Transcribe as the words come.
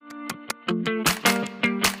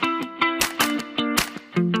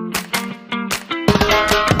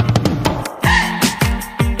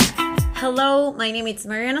Hello, my name is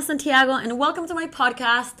Mariana Santiago and welcome to my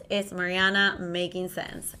podcast, It's Mariana Making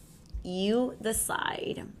Sense. You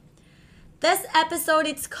decide. This episode,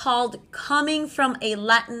 it's called Coming from a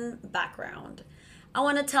Latin Background. I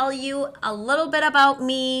want to tell you a little bit about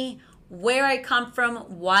me, where I come from,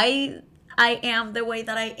 why I am the way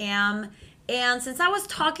that I am. And since I was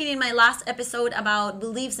talking in my last episode about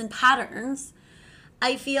beliefs and patterns,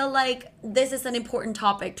 I feel like this is an important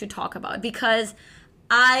topic to talk about because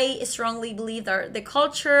I strongly believe that the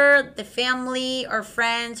culture, the family, our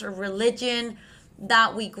friends, or religion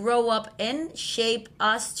that we grow up in shape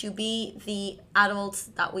us to be the adults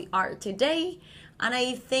that we are today. And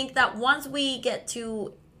I think that once we get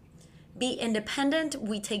to be independent,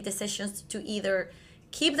 we take decisions to either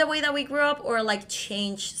keep the way that we grew up or like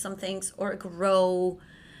change some things or grow,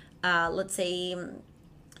 let's say,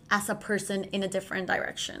 as a person in a different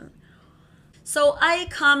direction. So I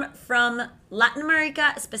come from Latin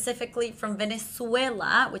America, specifically from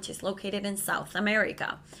Venezuela, which is located in South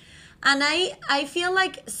America. And I feel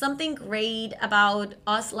like something great about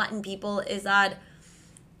us Latin people is that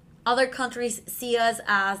other countries see us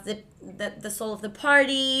as the soul of the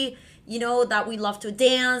party, you know, that we love to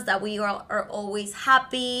dance, that we are always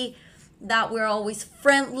happy, that we're always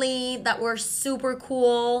friendly, that we're super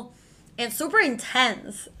cool and super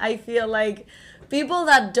intense. I feel like people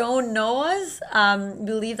that don't know us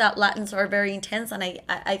believe that Latins are very intense, and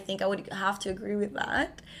I think I would have to agree with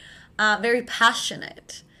that. Very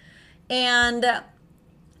passionate. And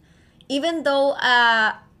even though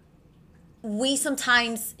we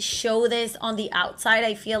sometimes show this on the outside,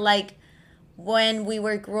 I feel like when we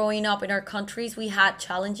were growing up in our countries, we had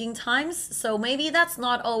challenging times. So maybe that's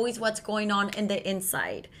not always what's going on in the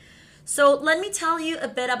inside. So let me tell you a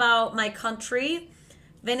bit about my country,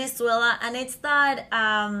 Venezuela, and it's that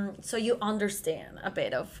so you understand a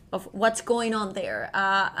bit of what's going on there.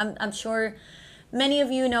 I'm sure many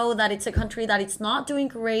of you know that it's a country that it's not doing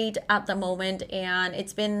great at the moment, and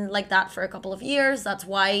it's been like that for a couple of years. That's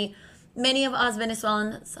why many of us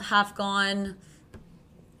Venezuelans have gone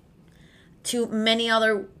to many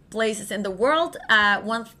other places in the world.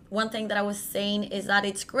 One thing that I was saying is that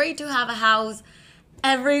it's great to have a house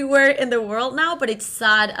everywhere in the world now, but it's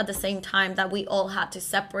sad at the same time that we all had to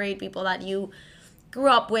separate people that you grew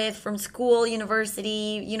up with from school,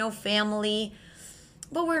 university, you know, family.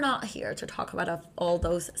 But we're not here to talk about all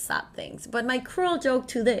those sad things. But my cruel joke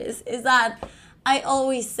to this is that I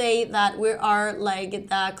always say that we are like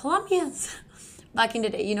the Colombians back in the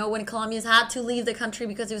day. You know, when Colombians had to leave the country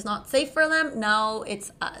because it was not safe for them, now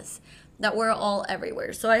it's us, that we're all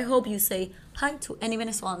everywhere. So I hope you say hi to any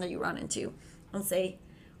Venezuelan that you run into and say,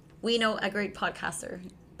 we know a great podcaster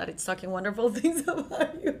that is talking wonderful things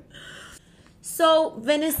about you. So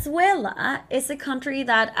Venezuela is a country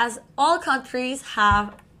that, as all countries,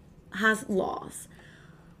 has laws.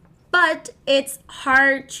 But it's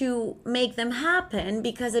hard to make them happen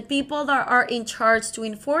because the people that are in charge to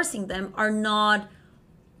enforcing them are not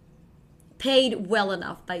paid well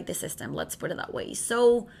enough by the system, let's put it that way.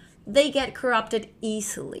 So they get corrupted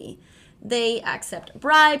easily. They accept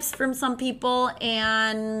bribes from some people,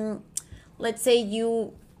 and let's say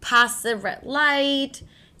you pass the red light,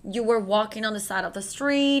 you were walking on the side of the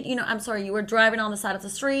street, you were driving on the side of the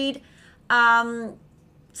street.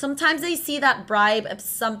 Sometimes they see that bribe as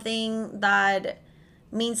something that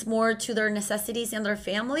means more to their necessities and their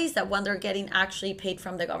families than when they're getting actually paid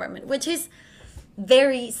from the government, which is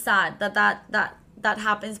very sad that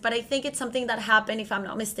happens. But I think it's something that happened, if I'm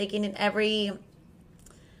not mistaken, in every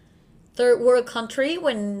third world country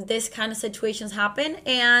when this kind of situations happen,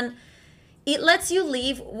 and it lets you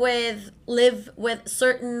live with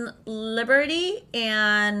certain liberty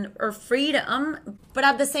or freedom, but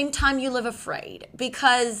at the same time you live afraid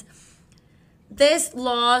because these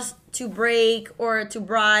laws to break or to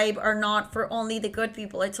bribe are not for only the good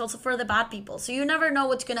people, it's also for the bad people. So you never know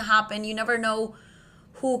what's going to happen. You never know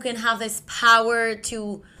who can have this power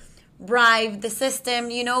to bribe the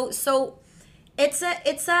system, so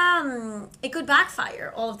it could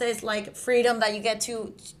backfire, all of this like freedom that you get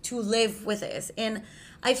to live with this. And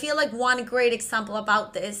I feel like one great example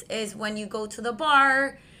about this is when you go to the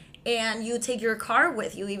bar and you take your car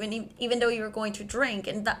with you, even though you're going to drink.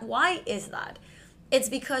 And why is that? It's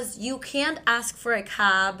because you can't ask for a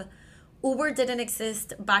cab. Uber didn't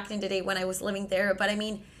exist back in the day when I was living there, but I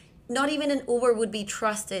mean, not even an Uber would be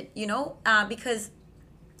trusted, because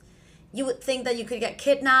you would think that you could get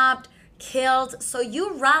kidnapped, killed. So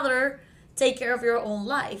you rather take care of your own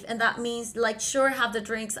life, and that means sure, have the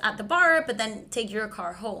drinks at the bar, but then take your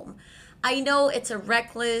car home. I know it's a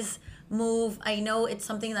reckless move. I know it's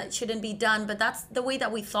something that shouldn't be done, but that's the way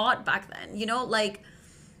that we thought back then. Like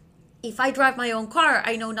if I drive my own car,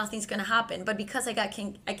 I know nothing's gonna happen. But because I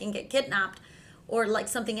can get kidnapped, or like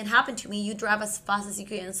something can happen to me, you drive as fast as you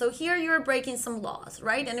can. So here you're breaking some laws,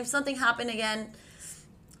 right? And if something happened again,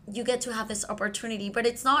 you get to have this opportunity, but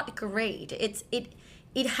it's not great.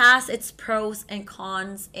 It has its pros and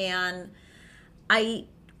cons, and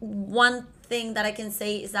one thing that I can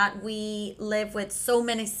say is that we live with so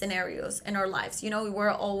many scenarios in our lives. We're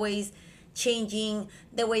always changing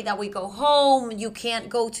the way that we go home. You can't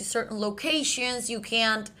go to certain locations. You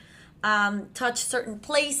can't touch certain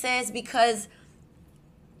places because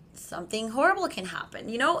something horrible can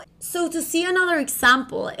happen. So to see another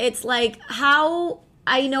example, it's like how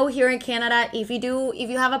I know here in Canada, if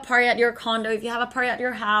you have a party at your condo, if you have a party at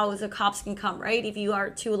your house, the cops can come, right? If you are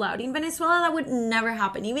too loud. In Venezuela, that would never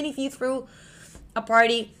happen. Even if you threw a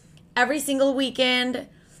party every single weekend,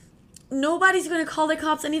 nobody's going to call the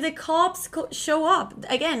cops. And if the cops show up,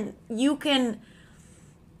 again, you can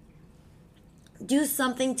do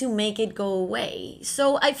something to make it go away.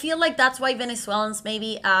 So I feel like that's why Venezuelans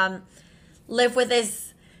maybe live with this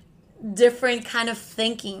different kind of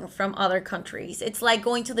thinking from other countries. It's like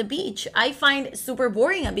going to the beach. I find super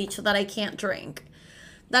boring a beach that I can't drink,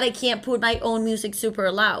 that I can't put my own music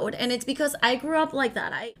super loud. And it's because I grew up like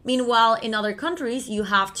that. Meanwhile, in other countries, you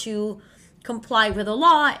have to comply with the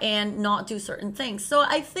law and not do certain things. So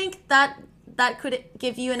I think that could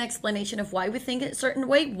give you an explanation of why we think a certain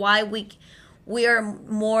way, why we are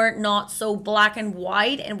more not so black and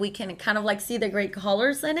white, and we can kind of like see the great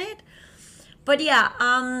colors in it. But yeah,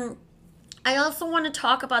 I also want to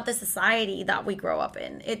talk about the society that we grow up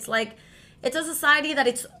in. It's like, it's a society that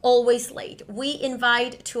it's always late. We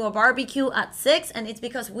invite to a barbecue at 6, and it's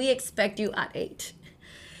because we expect you at 8.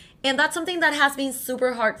 And that's something that has been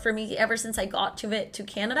super hard for me ever since I got to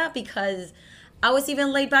Canada, because I was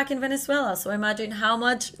even late back in Venezuela. So imagine how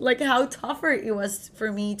tougher it was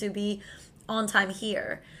for me to be on time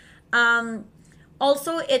here.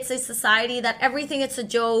 Also, it's a society that everything is a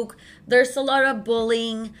joke. There's a lot of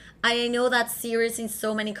bullying. I know that's serious in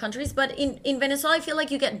so many countries, but in Venezuela, I feel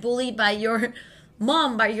like you get bullied by your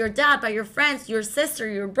mom, by your dad, by your friends, your sister,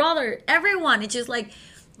 your brother, everyone. It's just like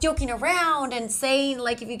joking around and saying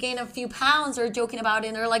like if you gain a few pounds or joking about it,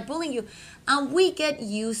 and they're like bullying you. And we get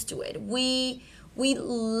used to it. We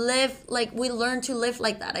live like, we learn to live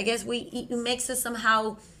like that. I guess it makes us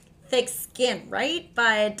somehow thick skin, right?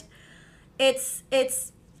 But it's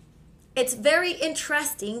very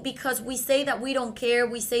interesting because we say that we don't care.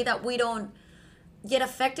 We say that we don't get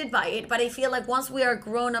affected by it. But I feel like once we are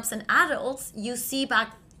grown-ups and adults, you see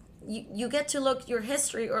back, you get to look your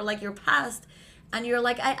history or like your past, and you're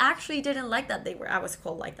like, I actually didn't like that I was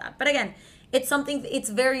called like that. But again, it's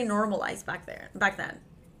very normalized back there.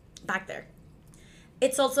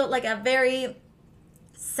 It's also like a very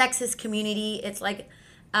sexist community. It's like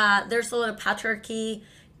there's a lot of patriarchy.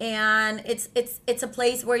 And it's a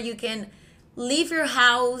place where you can leave your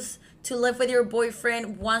house to live with your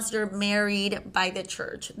boyfriend once you're married by the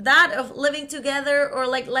church. That of living together, or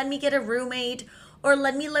like let me get a roommate, or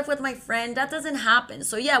let me live with my friend, that doesn't happen.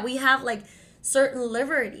 So yeah, we have like certain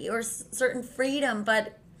liberty or certain freedom,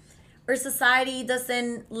 but our society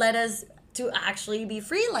doesn't let us to actually be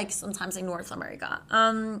free like sometimes in North America.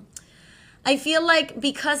 I feel like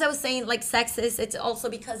because I was saying like sexist, it's also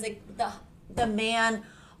because the man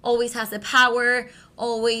always has the power,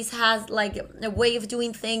 always has like a way of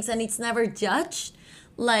doing things, and it's never judged.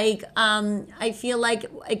 Like I feel like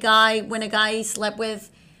when a guy slept with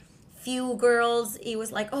few girls, he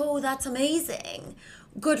was like, oh, that's amazing,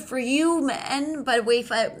 good for you, man. But if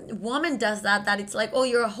a woman does that it's like, oh,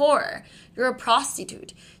 you're a whore, you're a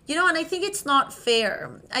prostitute, and I think it's not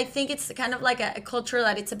fair. I think it's kind of like a culture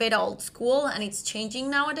that it's a bit old school, and it's changing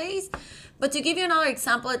nowadays. But to give you another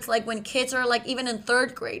example, it's like when kids are like even in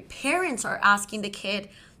 3rd grade, parents are asking the kid,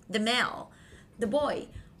 the male, the boy,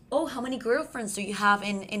 oh, how many girlfriends do you have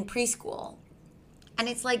in preschool? And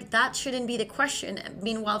it's like, that shouldn't be the question.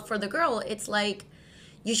 Meanwhile, for the girl, it's like,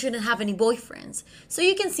 you shouldn't have any boyfriends. So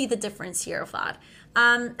you can see the difference here of that.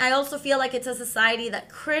 I also feel like it's a society that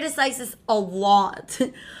criticizes a lot.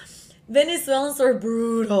 Venezuelans are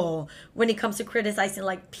brutal when it comes to criticizing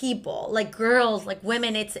like people, like girls, like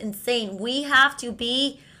women. It's insane. We have to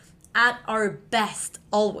be at our best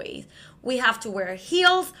always. We have to wear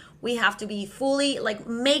heels. We have to be fully like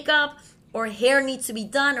makeup, or hair needs to be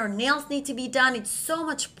done, or nails need to be done. It's so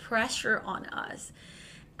much pressure on us.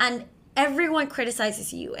 And everyone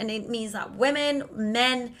criticizes you. And it means that women,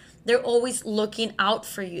 men, they're always looking out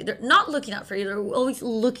for you. They're not looking out for you. They're always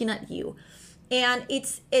looking at you. And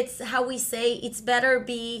it's how we say it's better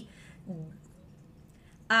be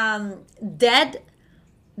dead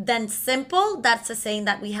than simple. That's a saying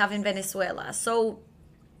that we have in Venezuela. So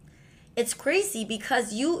it's crazy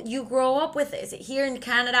because you grow up with this. Here in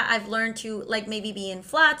Canada, I've learned to like maybe be in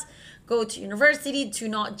flats, go to university, to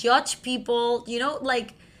not judge people,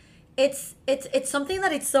 like it's something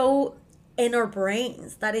that it's so in our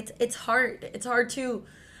brains that it's hard to.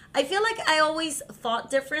 I feel like I always thought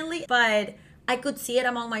differently, but I could see it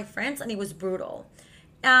among my friends and it was brutal.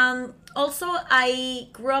 Also, I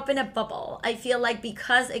grew up in a bubble. I feel like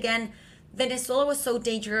because, again, Venezuela was so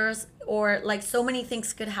dangerous, or like so many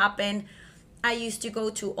things could happen, I used to go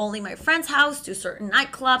to only my friend's house, to certain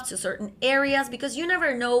nightclubs, to certain areas, because you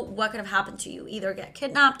never know what could have happened to you. Either get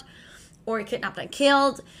kidnapped or kidnapped and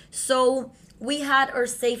killed. So we had our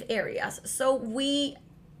safe areas. So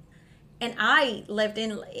I lived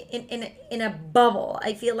in a bubble.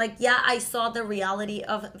 I feel like, yeah, I saw the reality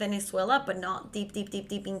of Venezuela, but not deep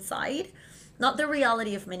inside. Not the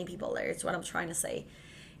reality of many people there, is what I'm trying to say.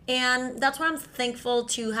 And that's why I'm thankful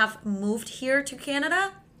to have moved here to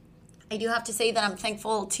Canada. I do have to say that I'm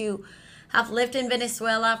thankful to have lived in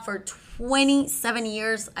Venezuela for 27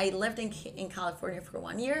 years. I lived in California for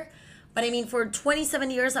 1 year. But I mean, for 27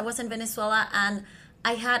 years, I was in Venezuela and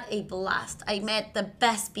I had a blast. I met the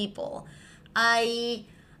best people. I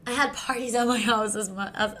had parties at my house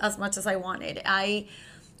as much as I wanted. I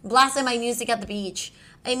blasted my music at the beach.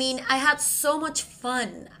 I mean, I had so much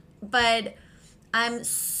fun. But I'm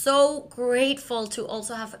so grateful to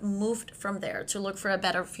also have moved from there to look for a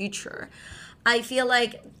better future. I feel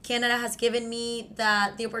like Canada has given me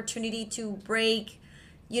the opportunity to break,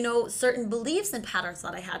 certain beliefs and patterns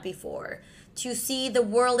that I had before, to see the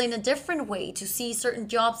world in a different way, to see certain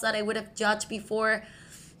jobs that I would have judged before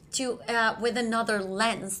to with another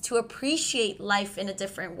lens, to appreciate life in a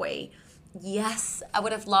different way. Yes, I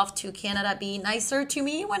would have loved to Canada be nicer to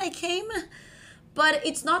me when I came, but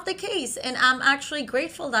it's not the case. And I'm actually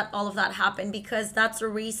grateful that all of that happened, because that's the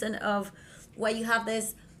reason of why you have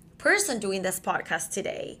this person doing this podcast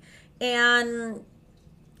today. And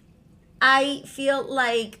I feel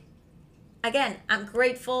like, again, I'm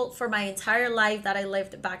grateful for my entire life that I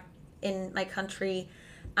lived back in my country.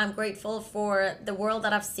 I'm grateful for the world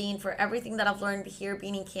that I've seen, for everything that I've learned here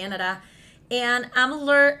being in Canada. And I'm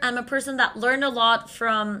a person that learned a lot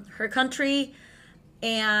from her country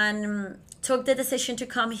and took the decision to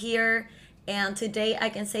come here. And today I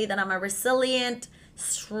can say that I'm a resilient,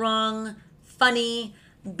 strong, funny,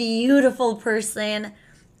 beautiful person.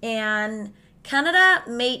 And Canada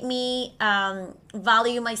made me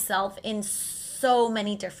value myself in so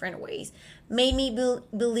many different ways, made me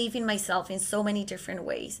believe in myself in so many different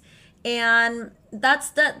ways. And that's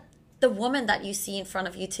the woman that you see in front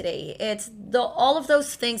of you today. It's all of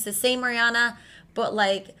those things, the same Mariana, but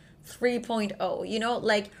like 3.0,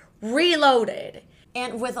 like reloaded,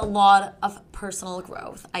 and with a lot of personal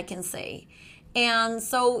growth, I can say. And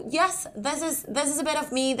so, yes, this is a bit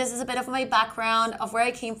of me. This is a bit of my background of where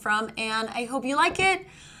I came from, and I hope you like it.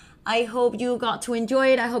 I hope you got to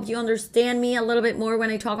enjoy it. I hope you understand me a little bit more when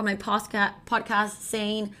I talk on my podcast,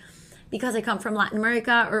 saying because I come from Latin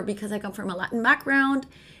America or because I come from a Latin background.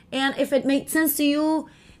 And if it made sense to you,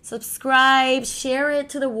 subscribe, share it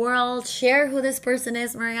to the world, share who this person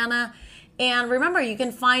is, Mariana. And remember, you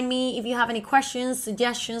can find me if you have any questions,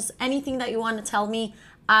 suggestions, anything that you want to tell me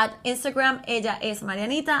at Instagram, Ella es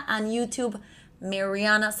Marianita, and YouTube,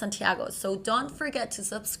 Mariana Santiago. So don't forget to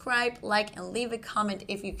subscribe, like, and leave a comment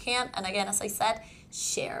if you can. And again, as I said,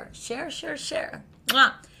 share.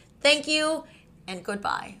 Mwah. Thank you and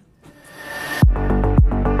goodbye.